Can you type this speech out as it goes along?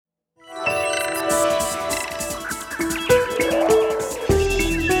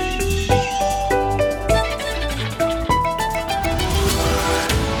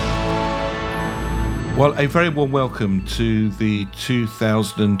Well, a very warm welcome to the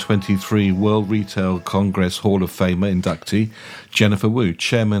 2023 World Retail Congress Hall of Famer inductee, Jennifer Wu,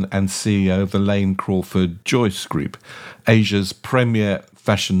 Chairman and CEO of the Lane Crawford Joyce Group, Asia's premier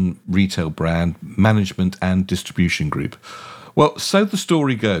fashion retail brand, management and distribution group. Well, so the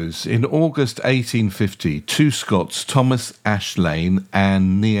story goes. In August 1850, two Scots, Thomas Ashe Lane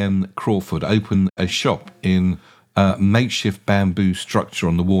and Nian Crawford, opened a shop in a makeshift bamboo structure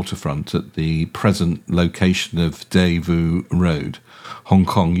on the waterfront at the present location of Daewoo Road, Hong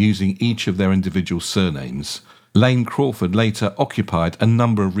Kong, using each of their individual surnames. Lane Crawford later occupied a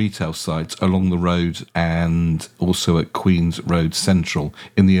number of retail sites along the road and also at Queen's Road Central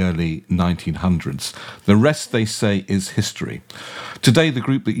in the early 1900s. The rest, they say, is history. Today, the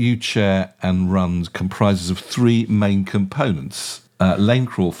group that you chair and run comprises of three main components. Lane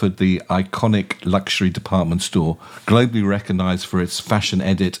Crawford, the iconic luxury department store, globally recognised for its fashion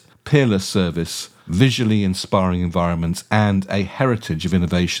edit, peerless service, visually inspiring environments, and a heritage of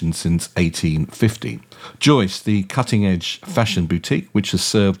innovation since 1850. Joyce, the cutting-edge fashion boutique, which has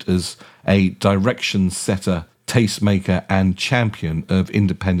served as a direction setter, tastemaker, and champion of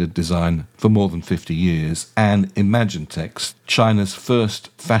independent design for more than 50 years, and Imagintex, China's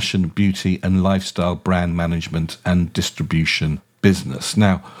first fashion, beauty, and lifestyle brand management and distribution business.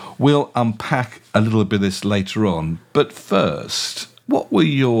 Now, we'll unpack a little bit of this later on, but first, what were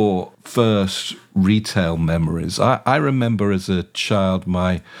your first retail memories? I remember as a child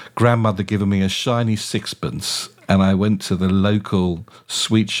my grandmother giving me a shiny sixpence, and I went to the local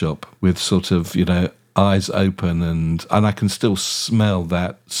sweet shop with sort of, eyes open, and I can still smell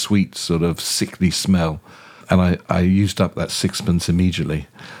that sweet sort of sickly smell, and I used up that sixpence immediately.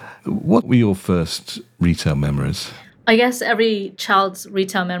 What were your first retail memories? I guess every child's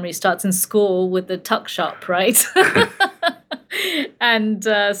retail memory starts in school with the tuck shop, right? And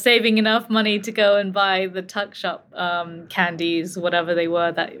saving enough money to go and buy the tuck shop candies, whatever they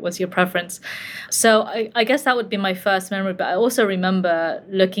were, that was your preference. So I guess that would be my first memory. But I also remember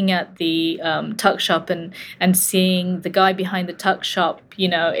looking at the tuck shop and seeing the guy behind the tuck shop,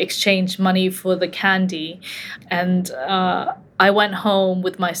 exchange money for the candy. And I went home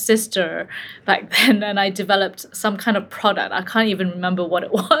with my sister back then and I developed some kind of product. I can't even remember what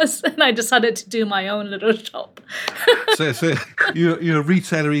it was. And I decided to do my own little shop. So you're a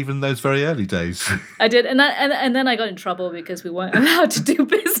retailer even in those very early days. I did. And then I got in trouble because we weren't allowed to do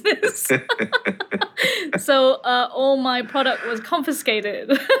business. So all my product was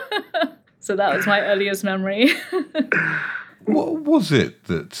confiscated. So that was my earliest memory. What was it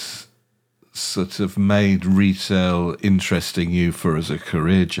that sort of made retail interesting you for as a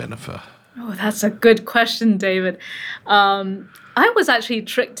career, Jennifer? Oh, that's a good question, David. I was actually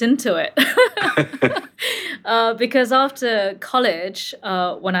tricked into it because after college,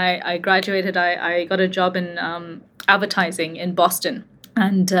 when I graduated, I got a job in advertising in Boston.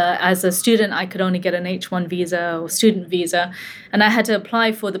 And as a student, I could only get an H-1 visa or student visa, and I had to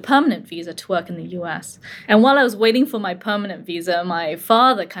apply for the permanent visa to work in the US. And while I was waiting for my permanent visa, my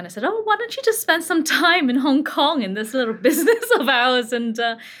father kind of said, "Oh, why don't you just spend some time in Hong Kong in this little business of ours and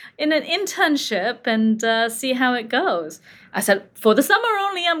in an internship and see how it goes?" I said, "For the summer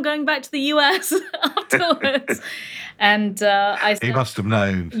only, I'm going back to the US afterwards." And I said, He must have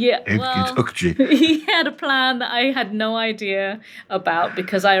known. Yeah, He'd hooked you. He had a plan that I had no idea about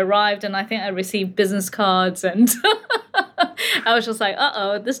because I arrived and I think I received business cards and I was just like,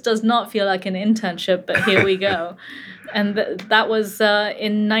 this does not feel like an internship, but here we go. And that was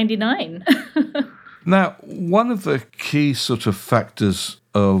in 99. Now, one of the key sort of factors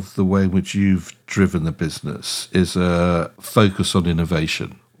of the way in which you've driven the business is a focus on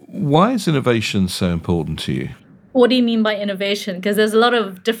innovation. Why is innovation so important to you? What do you mean by innovation? Because there's a lot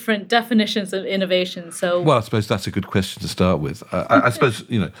of different definitions of innovation. Well, I suppose that's a good question to start with. I suppose,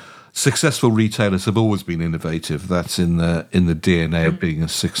 successful retailers have always been innovative. That's in the DNA of being a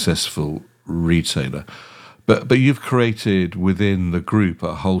successful retailer. But you've created within the group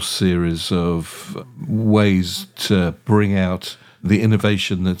a whole series of ways to bring out the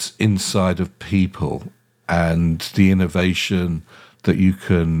innovation that's inside of people and the innovation that you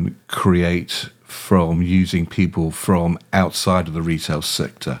can create from using people from outside of the retail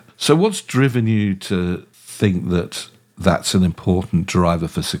sector. So what's driven you to think that that's an important driver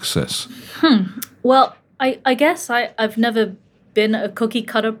for success? Well, I guess I've never been a cookie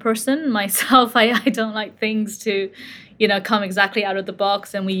cutter person myself. I don't like things to, come exactly out of the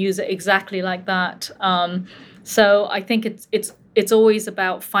box and we use it exactly like that. So I think it's always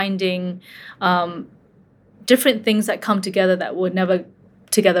about finding different things that come together that were never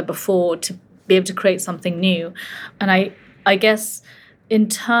together before to be able to create something new. And I guess in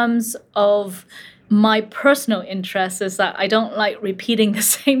terms of my personal interest is that I don't like repeating the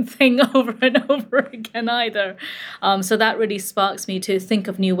same thing over and over again either. So that really sparks me to think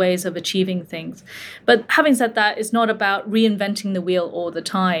of new ways of achieving things. But having said that, it's not about reinventing the wheel all the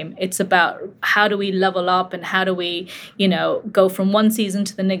time. It's about how do we level up and how do we, go from one season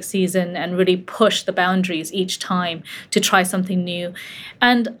to the next season and really push the boundaries each time to try something new.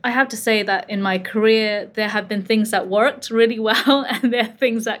 And I have to say that in my career, there have been things that worked really well and there are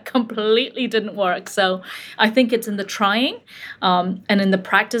things that completely didn't work. So I think it's in the trying and in the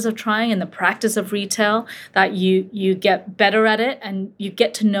practice of trying and the practice of retail that you get better at it and you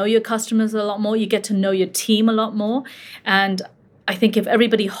get to know your customers a lot more. You get to know your team a lot more. And I think if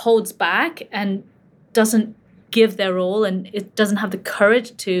everybody holds back and doesn't give their all and it doesn't have the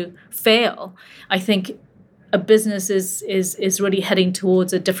courage to fail, I think a business is really heading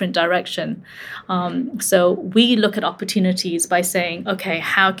towards a different direction. So we look at opportunities by saying, okay,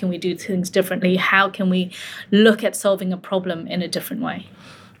 how can we do things differently? How can we look at solving a problem in a different way?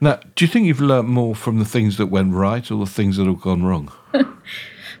 Now, do you think you've learnt more from the things that went right or the things that have gone wrong?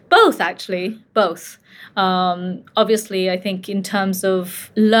 Both, actually, both. Obviously, I think in terms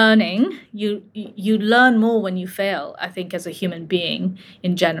of learning, you learn more when you fail. I think as a human being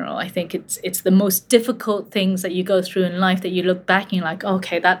in general, I think it's the most difficult things that you go through in life that you look back and you're like,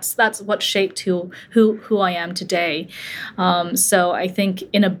 okay, that's what shaped who I am today. So I think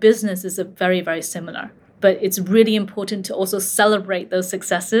in a business is a very, very similar. But it's really important to also celebrate those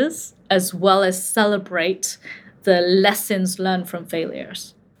successes as well as celebrate the lessons learned from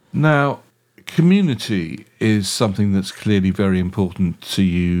failures. Now, community is something that's clearly very important to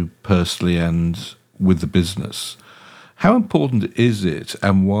you personally and with the business. How important is it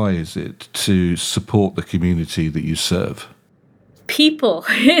and why is it to support the community that you serve? People.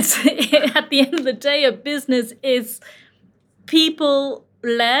 At the end of the day, a business is people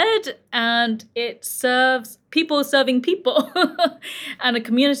led and it serves people serving people. And a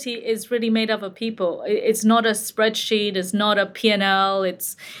community is really made up of people. It's not a spreadsheet, it's not a P&L,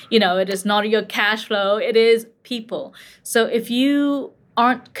 it is not your cash flow, it is people. So if you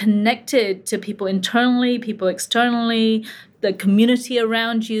aren't connected to people internally, people externally, the community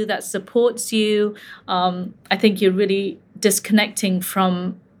around you that supports you, I think you're really disconnecting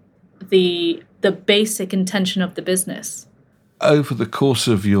from the basic intention of the business. Over the course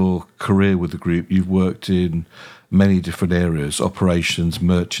of your career with the group, you've worked in many different areas: operations,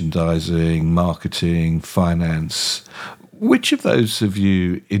 merchandising, marketing, finance. Which of those have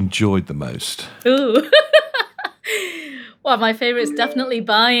you enjoyed the most? Ooh. Well, my favorite is definitely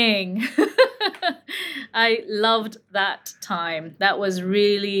buying. I loved that time. That was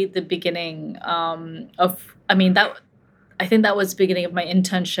really the beginning I think that was the beginning of my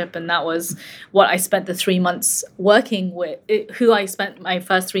internship, and that was what I spent the 3 months working with. Who I spent my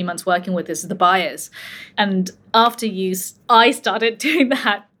first 3 months working with is the buyers. And after I started doing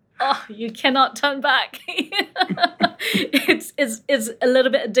that, you cannot turn back. It's a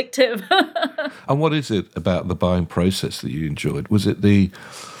little bit addictive. And what is it about the buying process that you enjoyed? Was it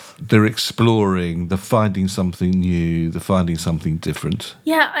they're exploring, the finding something new, the finding something different?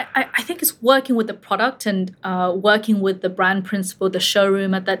 Yeah, I think it's working with the product and working with the brand principal, the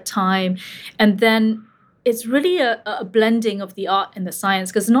showroom at that time. And then it's really a blending of the art and the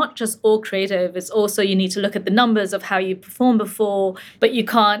science, because not just all creative, it's also you need to look at the numbers of how you performed before, but you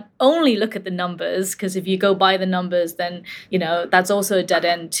can't only look at the numbers, because if you go by the numbers, then, that's also a dead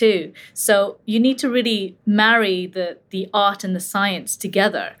end too. So you need to really marry the art and the science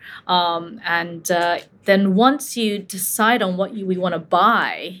together. Then once you decide on what we want to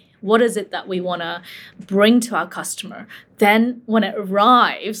buy, what is it that we want to bring to our customer? Then when it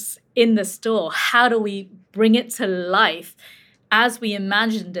arrives in the store, how do we bring it to life as we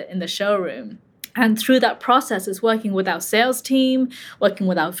imagined it in the showroom? And through that process is working with our sales team, working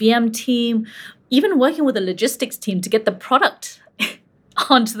with our VM team, even working with the logistics team to get the product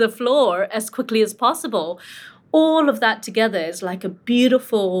onto the floor as quickly as possible. All of that together is like a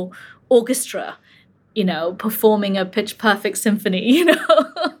beautiful orchestra, performing a pitch perfect symphony,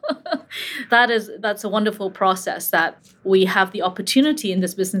 That's a wonderful process that we have the opportunity in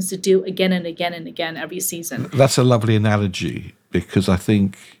this business to do again and again and again every season. That's a lovely analogy, because I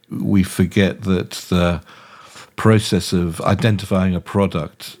think we forget that the process of identifying a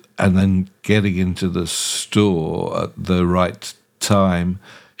product and then getting into the store at the right time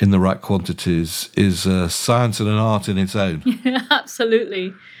in the right quantities is a science and an art in its own.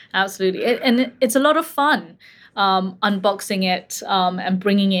 Absolutely. And it's a lot of fun. Unboxing it and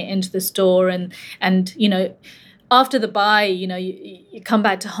bringing it into the store and after the buy, you come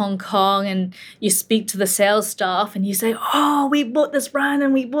back to Hong Kong and you speak to the sales staff and you say, oh, we bought this brand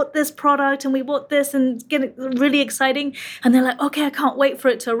and we bought this product and we bought this and get it really exciting. And they're like, okay, I can't wait for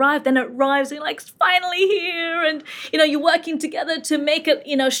it to arrive. Then it arrives and you're like, it's finally here. And, you're working together to make it,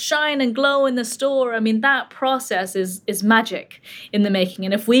 shine and glow in the store. I mean, that process is magic in the making.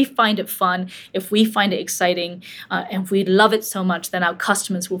 And if we find it fun, if we find it exciting, and if we love it so much, then our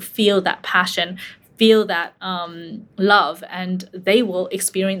customers will feel that passion, feel that love, and they will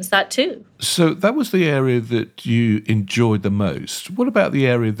experience that too. So that was the area that you enjoyed the most. What about the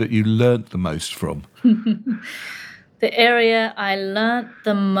area that you learnt the most from? The area I learnt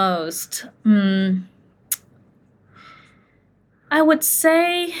the most, I would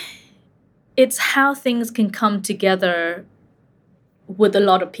say it's how things can come together with a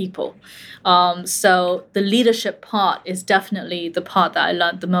lot of people. So the leadership part is definitely the part that I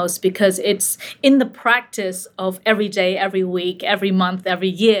learned the most, because it's in the practice of every day, every week, every month, every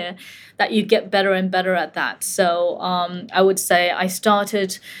year that you get better and better at that. So I would say I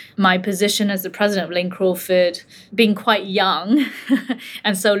started my position as the president of Lane Crawford being quite young.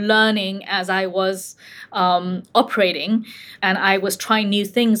 And so learning as I was operating, and I was trying new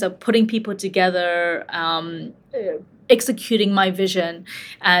things of putting people together, executing my vision.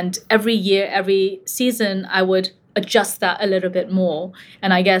 And every year, every season, I would adjust that a little bit more.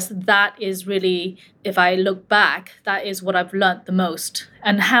 And I guess that is really, if I look back, that is what I've learnt the most.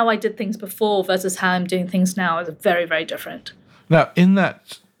 And how I did things before versus how I'm doing things now is very, very different. Now, in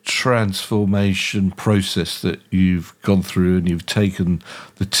that transformation process that you've gone through and you've taken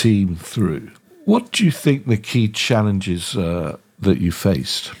the team through, what do you think the key challenges that you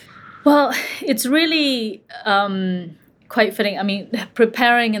faced? Well, it's really quite fitting. I mean,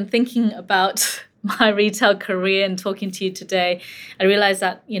 preparing and thinking about my retail career and talking to you today, I realized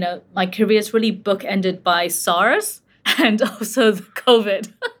that, my career is really bookended by SARS and also the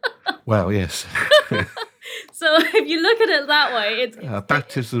COVID. Wow, yes. So if you look at it that way, it's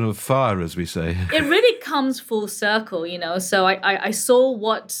baptism of fire, as we say. It really comes full circle, So I saw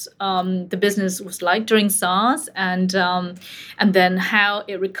what the business was like during SARS, and then how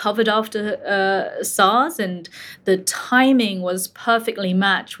it recovered after SARS, and the timing was perfectly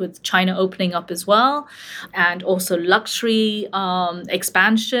matched with China opening up as well, and also luxury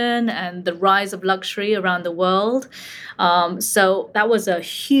expansion and the rise of luxury around the world. So that was a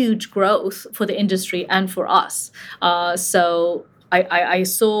huge growth for the industry and for us. So I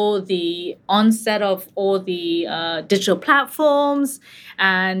saw the onset of all the digital platforms,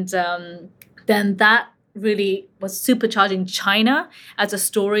 and then that really was supercharging China as a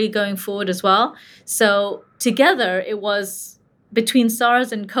story going forward as well. So together, it was between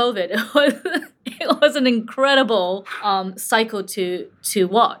SARS and COVID. It was an incredible cycle to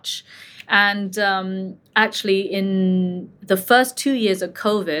watch. And actually, in the first 2 years of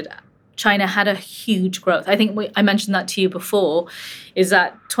COVID, China had a huge growth. I think I mentioned that to you before, is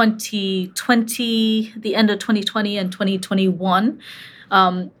that 2020, the end of 2020 and 2021,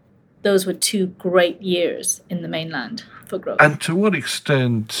 those were 2 great years in the mainland for growth. And to what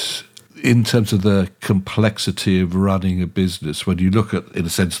extent, in terms of the complexity of running a business, when you look at, in a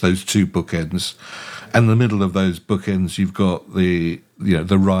sense, those 2 bookends, and in the middle of those bookends, you've got the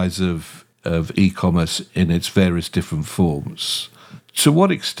rise of e-commerce in its various different forms. To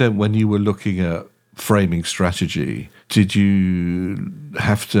what extent, when you were looking at framing strategy, did you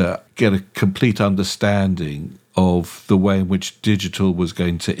have to get a complete understanding of the way in which digital was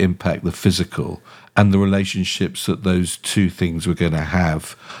going to impact the physical and the relationships that those 2 things were going to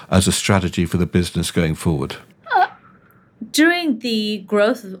have as a strategy for the business going forward? During the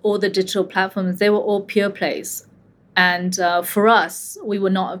growth of all the digital platforms, they were all pure plays. And for us, we were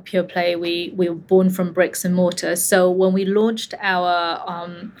not a pure play. We were born from bricks and mortar. So when we launched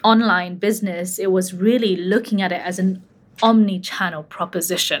our online business, it was really looking at it as an omni-channel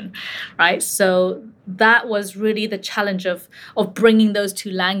proposition, right? So that was really the challenge of bringing those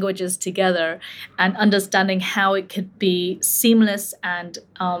 2 languages together and understanding how it could be seamless and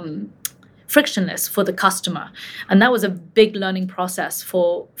frictionless for the customer. And that was a big learning process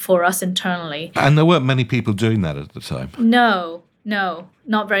for us internally. And there weren't many people doing that at the time. No,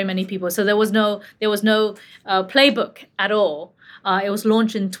 not very many people. So there was no playbook at all. It was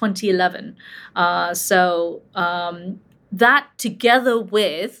launched in 2011. So that, together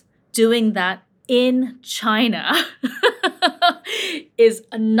with doing that in China, is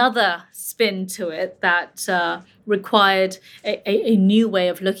another spin to it that required a new way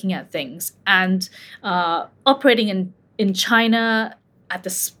of looking at things. And operating in China at the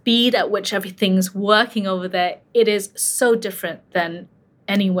speed at which everything's working over there, it is so different than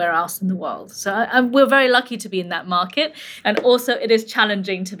anywhere else in the world. So we're very lucky to be in that market. And also it is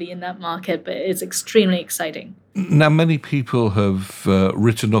challenging to be in that market, but it's extremely exciting. Now, many people have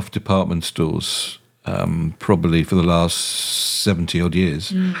written off department stores probably for the last 70 odd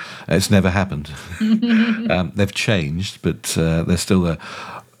years. It's never happened. They've changed, but they're still there.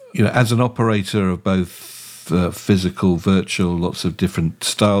 As an operator of both physical, virtual, lots of different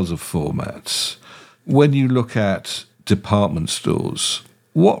styles of formats, when you look at department stores,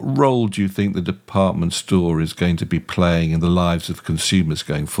 what role do you think the department store is going to be playing in the lives of consumers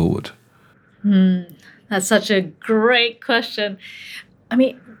going forward? That's such a great question. I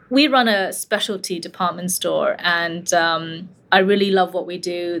mean, we run a specialty department store, and I really love what we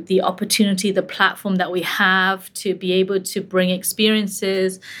do. The opportunity, the platform that we have to be able to bring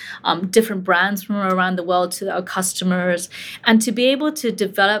experiences, different brands from around the world to our customers, and to be able to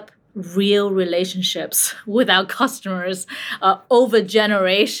develop real relationships with our customers over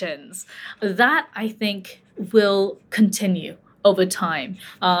generations. That, I think, will continue over time.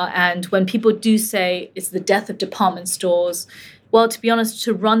 And when people do say it's the death of department stores, well, to be honest,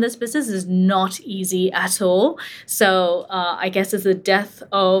 to run this business is not easy at all. So I guess it's the death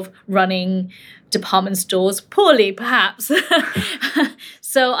of running department stores poorly, perhaps.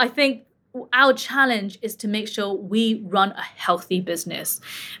 So I think our challenge is to make sure we run a healthy business,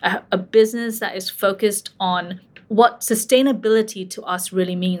 a business that is focused on what sustainability to us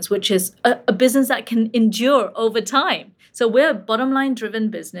really means, which is a business that can endure over time. So we're a bottom line driven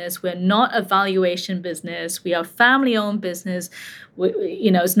business. We're not a valuation business. We are a family owned business.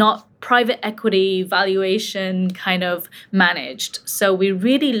 It's not private equity valuation kind of managed. So we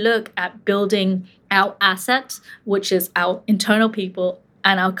really look at building our assets, which is our internal people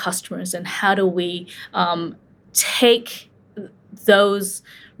and our customers, and how do we take those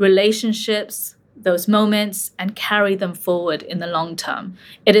relationships, those moments, and carry them forward in the long term.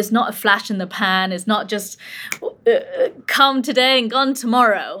 It is not a flash in the pan. It's not just come today and gone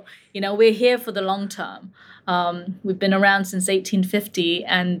tomorrow. We're here for the long term. We've been around since 1850,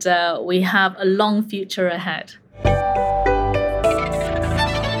 and we have a long future ahead.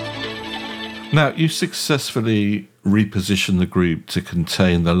 Now, you successfully repositioned the group to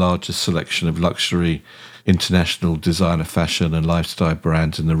contain the largest selection of luxury, international designer fashion and lifestyle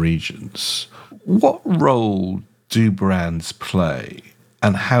brands in the regions. What role do brands play,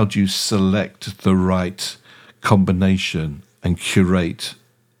 and how do you select the right combination and curate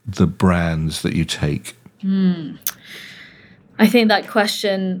the brands that you take? I think that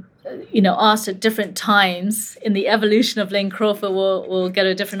question, asked at different times in the evolution of Lane Crawford will get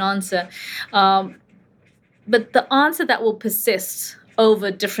a different answer. But the answer that will persist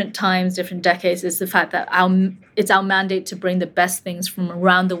over different times, different decades, is the fact that it's our mandate to bring the best things from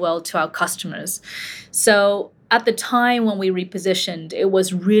around the world to our customers. So at the time when we repositioned, it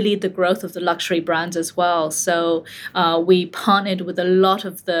was really the growth of the luxury brands as well. So we partnered with a lot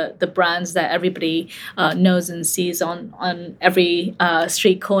of the brands that everybody knows and sees on every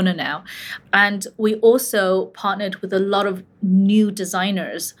street corner now. And we also partnered with a lot of new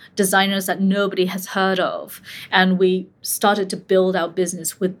designers that nobody has heard of. And we started to build our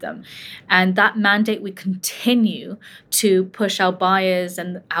business with them. And that mandate we continue to push our buyers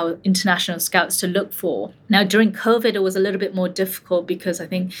and our international scouts to look for. Now, during COVID, it was a little bit more difficult because I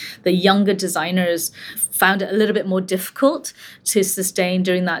think the younger designers found it a little bit more difficult to sustain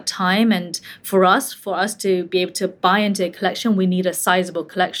during that time. And for us to be able to buy into a collection, we need a sizable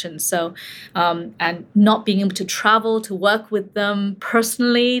collection. So, and not being able to travel, to work with them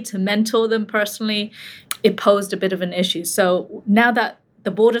personally, to mentor them personally, it posed a bit of an issue. So now that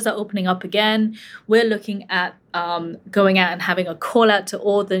the borders are opening up again, we're looking at going out and having a call out to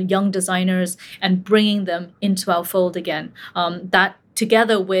all the young designers and bringing them into our fold again. That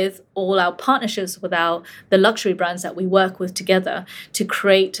together with all our partnerships with the luxury brands that we work with together to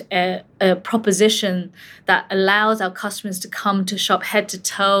create a proposition that allows our customers to come to shop head to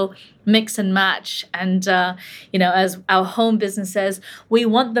toe, mix and match. And, as our home business says, we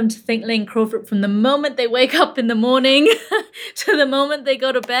want them to think Lane Crawford from the moment they wake up in the morning to the moment they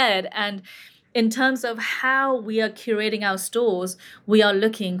go to bed. And in terms of how we are curating our stores, we are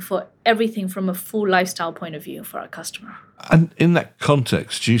looking for everything from a full lifestyle point of view for our customer. And in that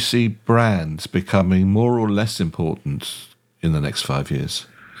context, do you see brands becoming more or less important in the next 5 years?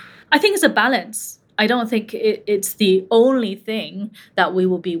 I think it's a balance. I don't think it's the only thing that we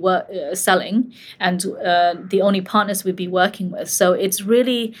will be selling and the only partners we'll be working with. So it's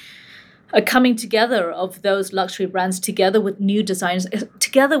really a coming together of those luxury brands together with new designers,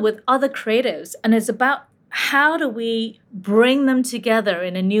 together with other creatives. And it's about how do we bring them together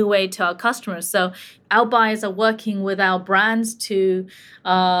in a new way to our customers? So our buyers are working with our brands to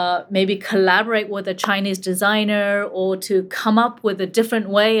maybe collaborate with a Chinese designer or to come up with a different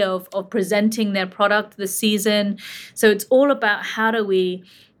way of presenting their product this season. So it's all about how do we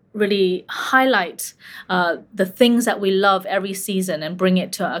really highlight the things that we love every season and bring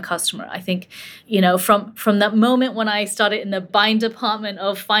it to our customer. I think, from that moment when I started in the buying department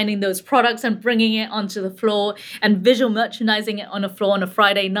of finding those products and bringing it onto the floor and visual merchandising it on the floor on a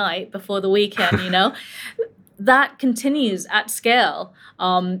Friday night before the weekend, that continues at scale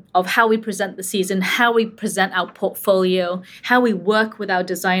of how we present the season, how we present our portfolio, how we work with our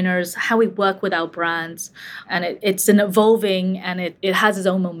designers, how we work with our brands. And it's an evolving and it has its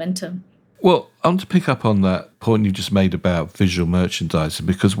own momentum. Well, I want to pick up on that point you just made about visual merchandising,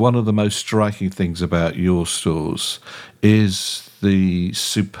 because one of the most striking things about your stores is the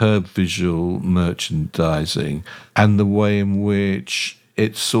superb visual merchandising and the way in which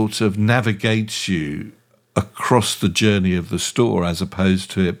it sort of navigates you across the journey of the store, as opposed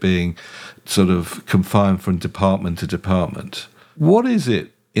to it being sort of confined from department to department. What is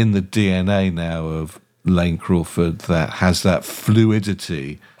it in the DNA now of Lane Crawford that has that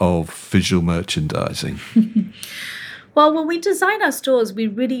fluidity of visual merchandising? Well, when we design our stores, we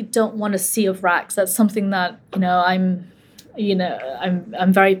really don't want a sea of racks. That's something that I'm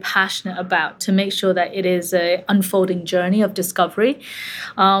very passionate about, to make sure that it is a unfolding journey of discovery.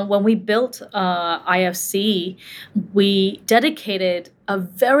 When we built IFC, we dedicated a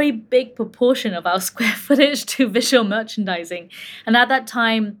very big proportion of our square footage to visual merchandising. And at that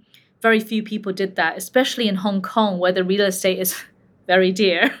time, very few people did that, especially in Hong Kong, where the real estate is very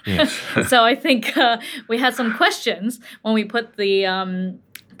dear. Yes. So I think we had some questions when we put the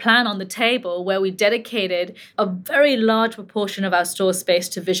plan on the table, where we dedicated a very large proportion of our store space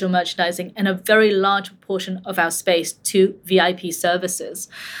to visual merchandising and a very large proportion of our space to VIP services.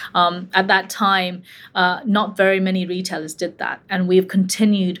 At that time, not very many retailers did that. And we've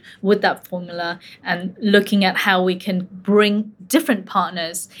continued with that formula and looking at how we can bring different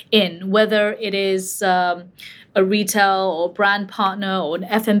partners in, whether it is a retail or brand partner or an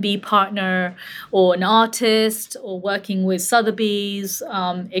F&B partner or an artist or working with Sotheby's.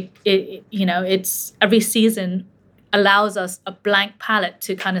 It's every season allows us a blank palette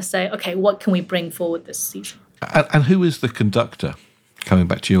to kind of say, okay, what can we bring forward this season? And who is the conductor? Coming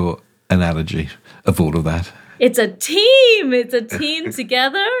back to your analogy of all of that. It's a team. It's a team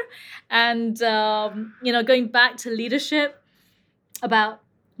together. And, going back to leadership, about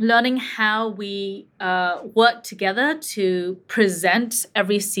learning how we work together to present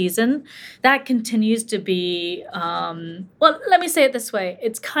every season, that continues to be, let me say it this way.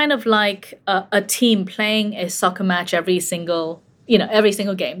 It's kind of like a team playing a soccer match every single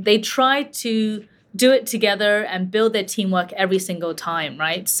game. They try to do it together and build their teamwork every single time,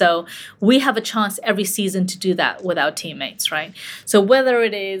 right? So we have a chance every season to do that with our teammates, right? So whether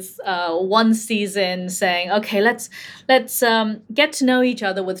it is one season saying, okay, let's get to know each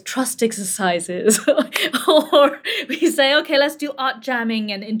other with trust exercises, or we say, okay, let's do art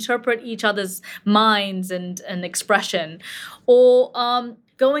jamming and interpret each other's minds and expression, or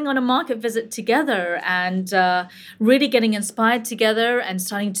going on a market visit together and really getting inspired together and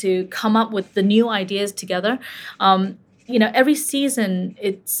starting to come up with the new ideas together. Every season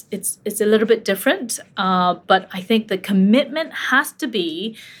it's a little bit different, but I think the commitment has to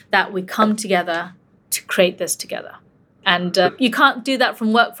be that we come together to create this together. And you can't do that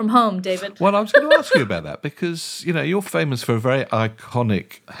from work from home, David. Well, I was going to ask you about that because, you're famous for a very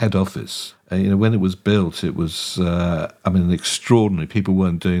iconic head office. When it was built, it was, extraordinary. People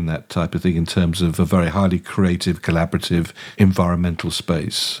weren't doing that type of thing in terms of a very highly creative, collaborative, environmental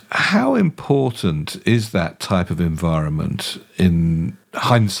space. How important is that type of environment in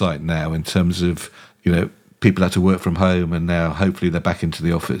hindsight now, in terms of, people had to work from home and now hopefully they're back into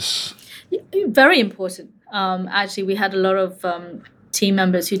the office? Very important. Actually, we had a lot of team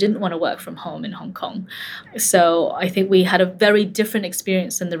members who didn't want to work from home in Hong Kong. So I think we had a very different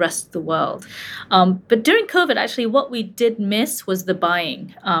experience than the rest of the world. But during COVID, actually, what we did miss was the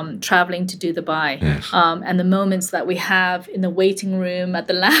buying, traveling to do the buy. Yes. And the moments that we have in the waiting room, at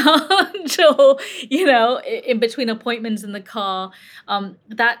the lounge, or, in between appointments in the car.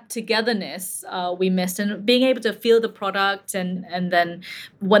 That togetherness we missed, and being able to feel the product, and then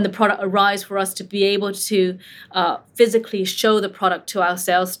when the product arrives, for us to be able to physically show the product to our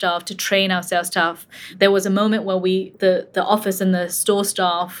sales staff, to train our sales staff. There was a moment where the office and the store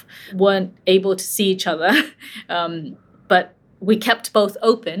staff weren't able to see each other, but we kept both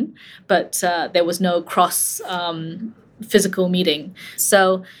open, but there was no cross physical meeting.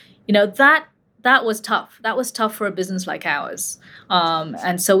 So, that that was tough. That was tough for a business like ours.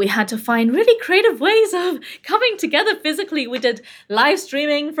 And so we had to find really creative ways of coming together physically. We did live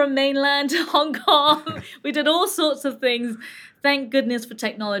streaming from mainland to Hong Kong. We did all sorts of things. Thank goodness for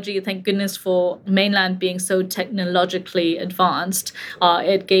technology. Thank goodness for mainland being so technologically advanced.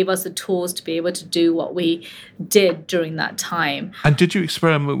 It gave us the tools to be able to do what we did during that time. And did you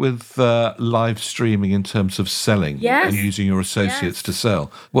experiment with live streaming in terms of selling and using your associates to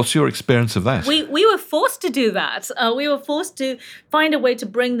sell? What's your experience of that? We were forced to do that. We were forced to find a way to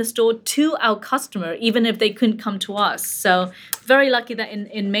bring the store to our customer, even if they couldn't come to us. So very lucky that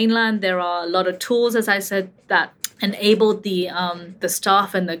in mainland there are a lot of tools, as I said, that enabled the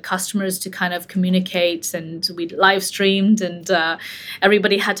staff and the customers to kind of communicate, and we live streamed, and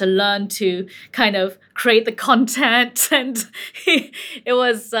everybody had to learn to kind of create the content, and it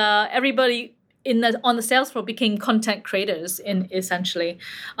was everybody on the sales floor became content creators essentially.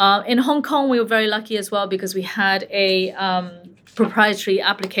 In Hong Kong, we were very lucky as well because we had a proprietary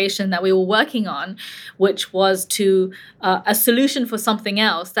application that we were working on, which was to a solution for something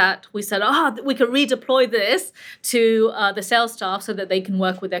else that we said, we could redeploy this to the sales staff so that they can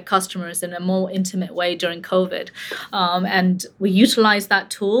work with their customers in a more intimate way during COVID. And we utilized that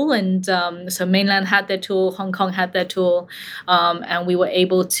tool. And so mainland had their tool, Hong Kong had their tool, and we were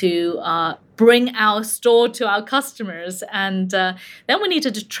able to bring our store to our customers. And then we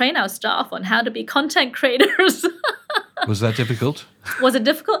needed to train our staff on how to be content creators. Was that difficult? Was it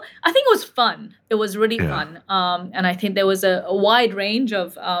difficult? I think it was fun. It was really fun. And I think there was a wide range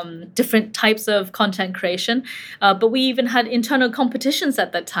of different types of content creation. But we even had internal competitions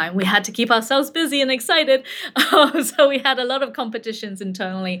at that time. We had to keep ourselves busy and excited. So we had a lot of competitions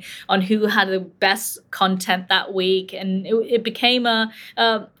internally on who had the best content that week. And it became a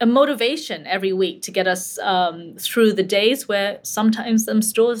motivation every week to get us through the days where sometimes some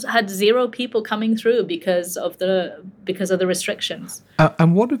stores had 0 people coming through because of the restrictions.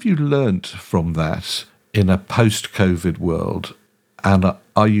 And what have you learnt from that in a post-COVID world? And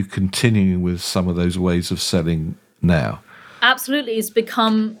are you continuing with some of those ways of selling now? Absolutely. It's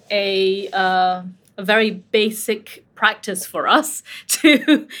become a very basic practice for us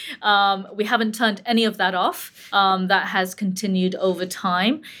to, we haven't turned any of that off. That has continued over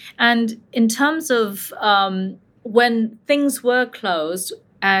time. And in terms of when things were closed,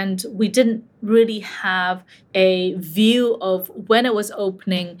 and we didn't really have a view of when it was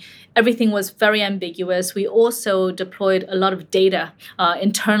opening. Everything was very ambiguous. We also deployed a lot of data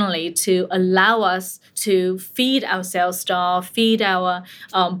internally to allow us to feed our sales staff, feed our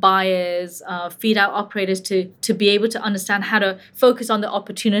buyers, feed our operators to be able to understand how to focus on the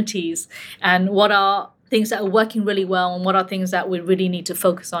opportunities and what are things that are working really well and what are things that we really need to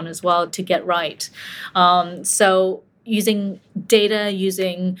focus on as well to get right. So using data,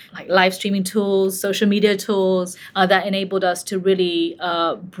 using like live streaming tools, social media tools that enabled us to really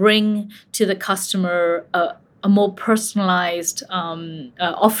bring to the customer a more personalized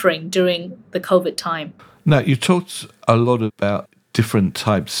offering during the COVID time. Now, you talked a lot about different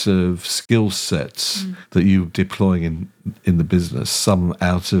types of skill sets that you're deploying in the business, some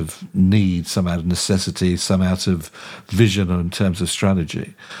out of need, some out of necessity, some out of vision in terms of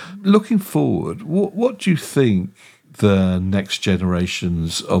strategy. Looking forward, what do you think the next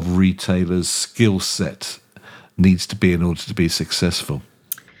generations of retailers' skill set needs to be in order to be successful?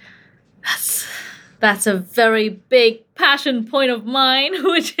 That's a very big passion point of mine,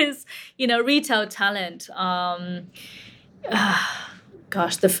 which is, retail talent.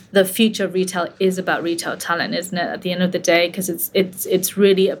 Gosh, the future of retail is about retail talent, isn't it? At the end of the day, because it's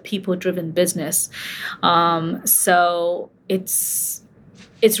really a people-driven business. So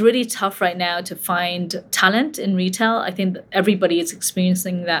it's really tough right now to find talent in retail. I think that everybody is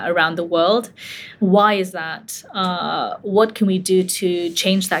experiencing that around the world. Why is that? What can we do to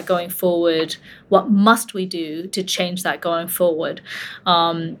change that going forward? What must we do to change that going forward?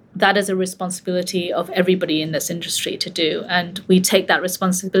 That is a responsibility of everybody in this industry to do. And we take that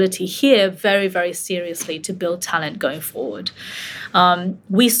responsibility here very, very seriously to build talent going forward.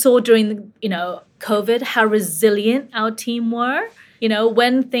 We saw during COVID how resilient our team were.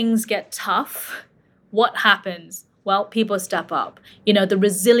 When things get tough, what happens? Well, people step up. The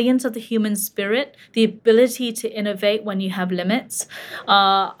resilience of the human spirit, the ability to innovate when you have limits.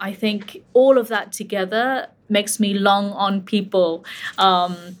 I think all of that together makes me long on people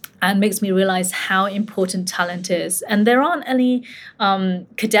and makes me realize how important talent is. And there aren't any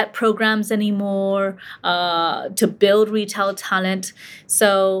cadet programs anymore to build retail talent.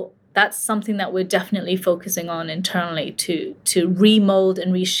 So that's something that we're definitely focusing on internally to remold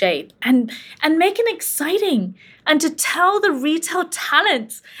and reshape and make it exciting, and to tell the retail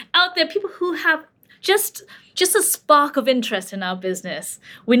talents out there, people who have just a spark of interest in our business.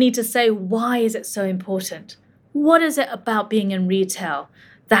 We need to say, why is it so important? What is it about being in retail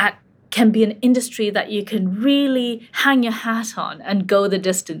that can be an industry that you can really hang your hat on and go the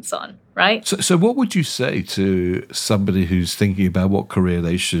distance on, right? So what would you say to somebody who's thinking about what career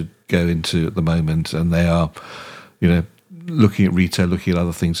they should go into at the moment, and they are, looking at retail, looking at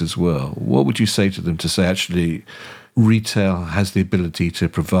other things as well? What would you say to them to say, actually, retail has the ability to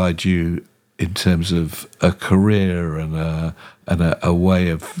provide you in terms of a career and a way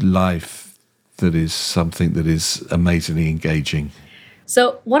of life that is something that is amazingly engaging?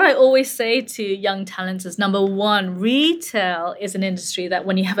 So what I always say to young talents is, number one, retail is an industry that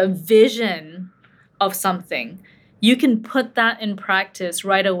when you have a vision of something, you can put that in practice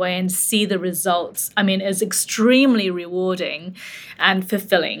right away and see the results. I mean, it's extremely rewarding and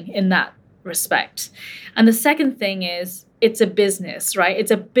fulfilling in that respect. And the second thing is, it's a business, right?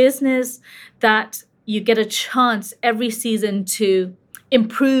 It's a business that you get a chance every season to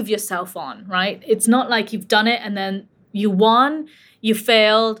improve yourself on, right? It's not like you've done it and then you won, you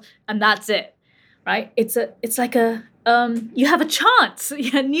failed, and that's it, right? It's like you have a chance,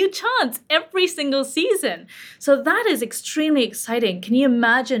 a new chance every single season. So that is extremely exciting. Can you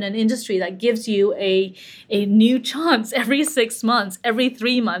imagine an industry that gives you a new chance every 6 months, every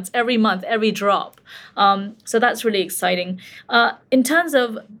 3 months, every month, every drop? So that's really exciting. In terms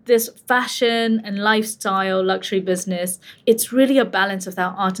of this fashion and lifestyle luxury business, it's really a balance of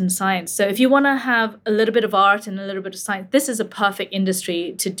that art and science. So if you want to have a little bit of art and a little bit of science, this is a perfect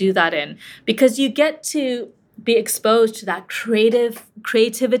industry to do that in, because you get to be exposed to that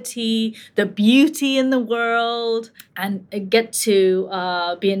creativity, the beauty in the world, and get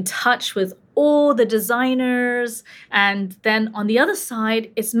to be in touch with all the designers. And then on the other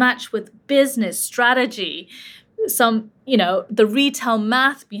side, it's matched with business strategy, the retail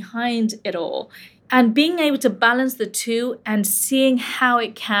math behind it all. And being able to balance the two and seeing how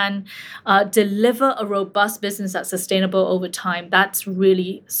it can deliver a robust business that's sustainable over time, that's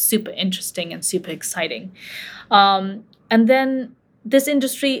really super interesting and super exciting. And then this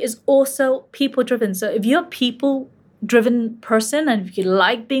industry is also people-driven. So if you're a people-driven person, and if you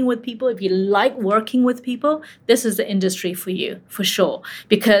like being with people, if you like working with people, this is the industry for you, for sure.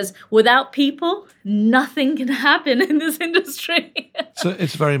 Because without people, nothing can happen in this industry. So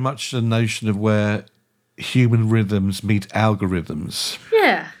it's very much a notion of where human rhythms meet algorithms.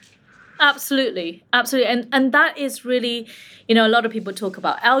 Yeah, absolutely. Absolutely. And that is really, a lot of people talk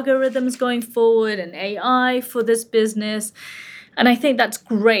about algorithms going forward and AI for this business. And I think that's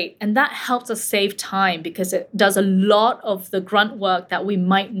great. And that helps us save time, because it does a lot of the grunt work that we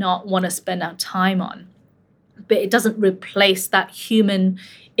might not want to spend our time on. But it doesn't replace that human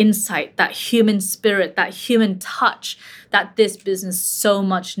insight, that human spirit, that human touch that this business so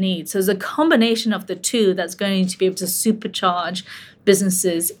much needs. So there's a combination of the two that's going to be able to supercharge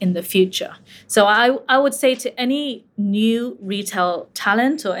businesses in the future. So I would say to any new retail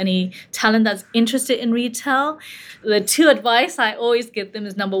talent or any talent that's interested in retail, the two advice I always give them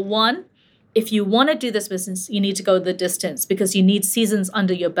is, number one, if you want to do this business, you need to go the distance, because you need seasons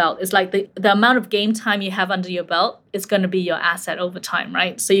under your belt. It's like the amount of game time you have under your belt is going to be your asset over time,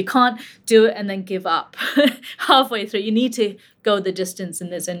 right? So you can't do it and then give up halfway through. You need to go the distance in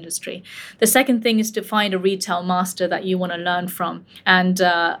this industry. The second thing is to find a retail master that you want to learn from. And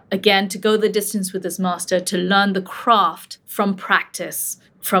again, to go the distance with this master, to learn the craft from practice,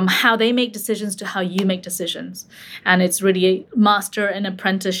 from how they make decisions to how you make decisions. And it's really a master and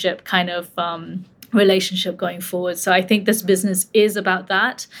apprenticeship kind of relationship going forward. So I think this business is about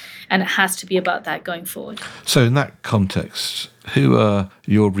that, and it has to be about that going forward. So in that context, who are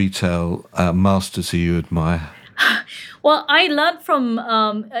your retail masters who you admire? Well, I learned from,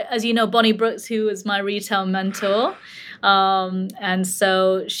 as you know, Bonnie Brooks, who was my retail mentor. And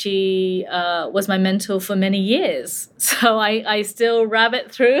so she was my mentor for many years. So I still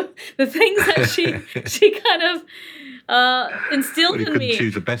rabbit through the things that she kind of instilled in me. You couldn't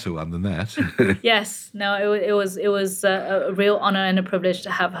choose a better one than that. Yes, no, it was a real honor and a privilege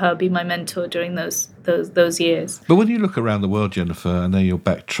to have her be my mentor during those years. But when you look around the world, Jennifer, I know you're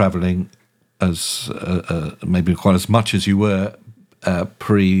back travelling as maybe quite as much as you were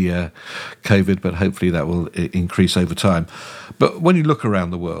pre-COVID, but hopefully that will increase over time. But when you look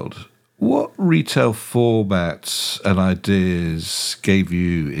around the world, what retail formats and ideas gave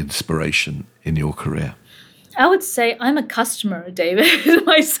you inspiration in your career? I would say I'm a customer, David,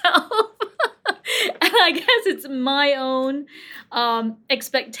 myself. I guess it's my own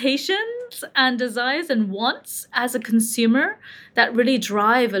expectations and desires and wants as a consumer that really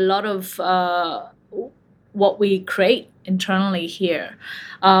drive a lot of what we create internally here.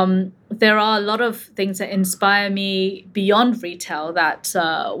 There are a lot of things that inspire me beyond retail that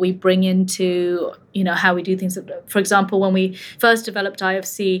we bring into, how we do things. For example, when we first developed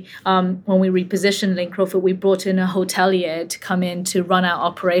IFC, when we repositioned Lane Crawford, we brought in a hotelier to come in to run our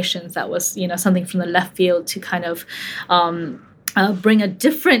operations. That was, something from the left field to kind of bring a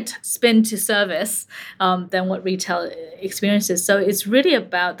different spin to service than what retail experiences. So it's really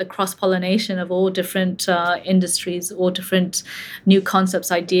about the cross-pollination of all different industries, all different new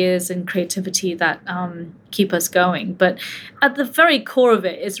concepts, ideas, and creativity that keep us going. But at the very core of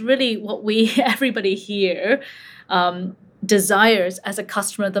it is really what everybody here desires as a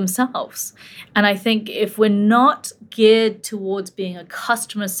customer themselves. And I think if we're not geared towards being a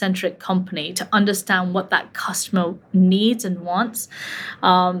customer-centric company to understand what that customer needs and wants,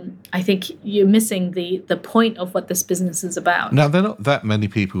 I think you're missing the point of what this business is about. Now, there are not that many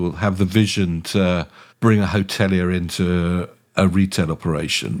people who have the vision to bring a hotelier into a retail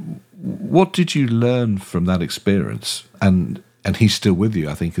operation. What did you learn from that experience? And he's still with you,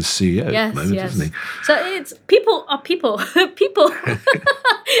 I think, as CEO at the moment, isn't he? So it's people are people. People.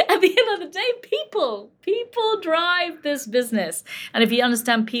 At the end of the day, people. People drive this business. And if you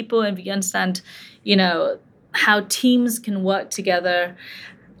understand people, and if you understand, how teams can work together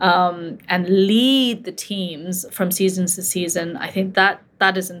and lead the teams from season to season, I think that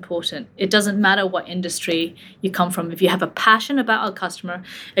is important. It doesn't matter what industry you come from. If you have a passion about our customer,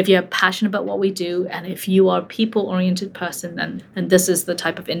 if you have passion about what we do, and if you are a people-oriented person, then this is the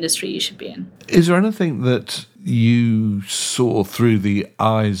type of industry you should be in. Is there anything that you saw through the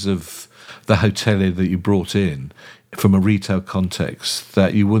eyes of the hotelier that you brought in from a retail context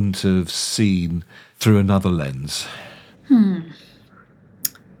that you wouldn't have seen through another lens?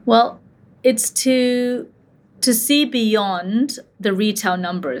 Well, it's to see beyond the retail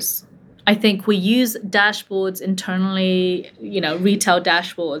numbers. I think we use dashboards internally, retail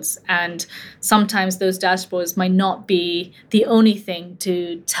dashboards, and sometimes those dashboards might not be the only thing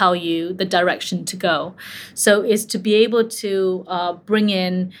to tell you the direction to go. So it's to be able to bring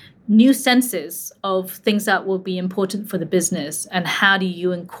in new senses of things that will be important for the business, and how do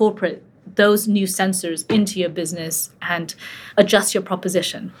you incorporate those new sensors into your business and adjust your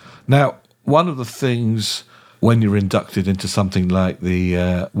proposition. Now, one of the things when you're inducted into something like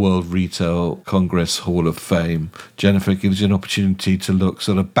the World Retail Congress Hall of Fame, Jennifer, gives you an opportunity to look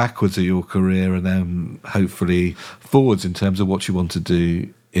sort of backwards at your career and then hopefully forwards in terms of what you want to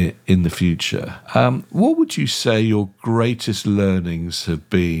do in the future. What would you say your greatest learnings have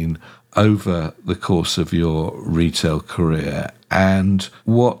been over the course of your retail career, and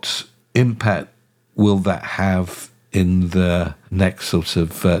what impact will that have in the next sort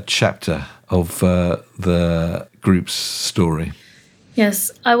of chapter of the group's story?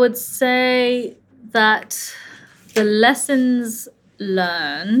 Yes, I would say that the lessons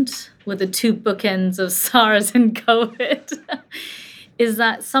learned with the two bookends of SARS and COVID is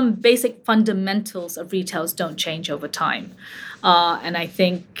that some basic fundamentals of retails don't change over time. And I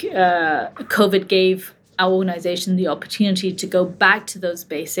think COVID gave our organization the opportunity to go back to those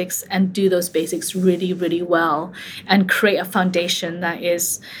basics and do those basics really, really well, and create a foundation that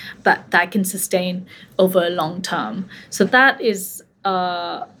can sustain over a long term. So that is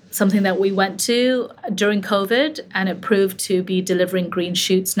something that we went to during COVID, and it proved to be delivering green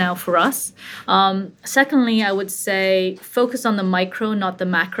shoots now for us. Secondly, I would say focus on the micro, not the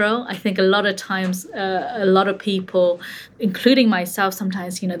macro. I think a lot of times, a lot of people, including myself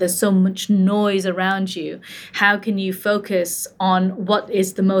sometimes, there's so much noise around you. How can you focus on what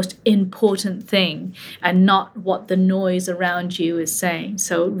is the most important thing and not what the noise around you is saying?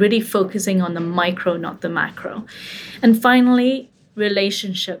 So really focusing on the micro, not the macro. And finally,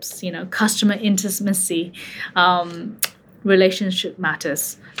 relationships, customer intimacy, relationship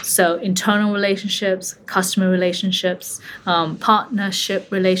matters. So internal relationships, customer relationships, partnership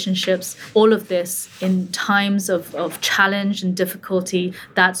relationships, all of this in times of challenge and difficulty,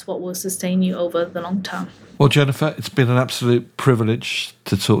 that's what will sustain you over the long term. Well, Jennifer, it's been an absolute privilege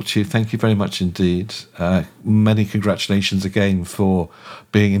to talk to you. Thank you very much indeed. Many congratulations again for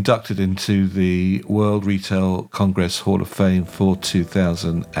being inducted into the World Retail Congress Hall of Fame for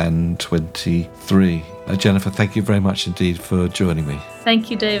 2023. Jennifer, thank you very much indeed for joining me.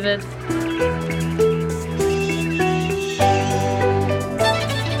 Thank you, David.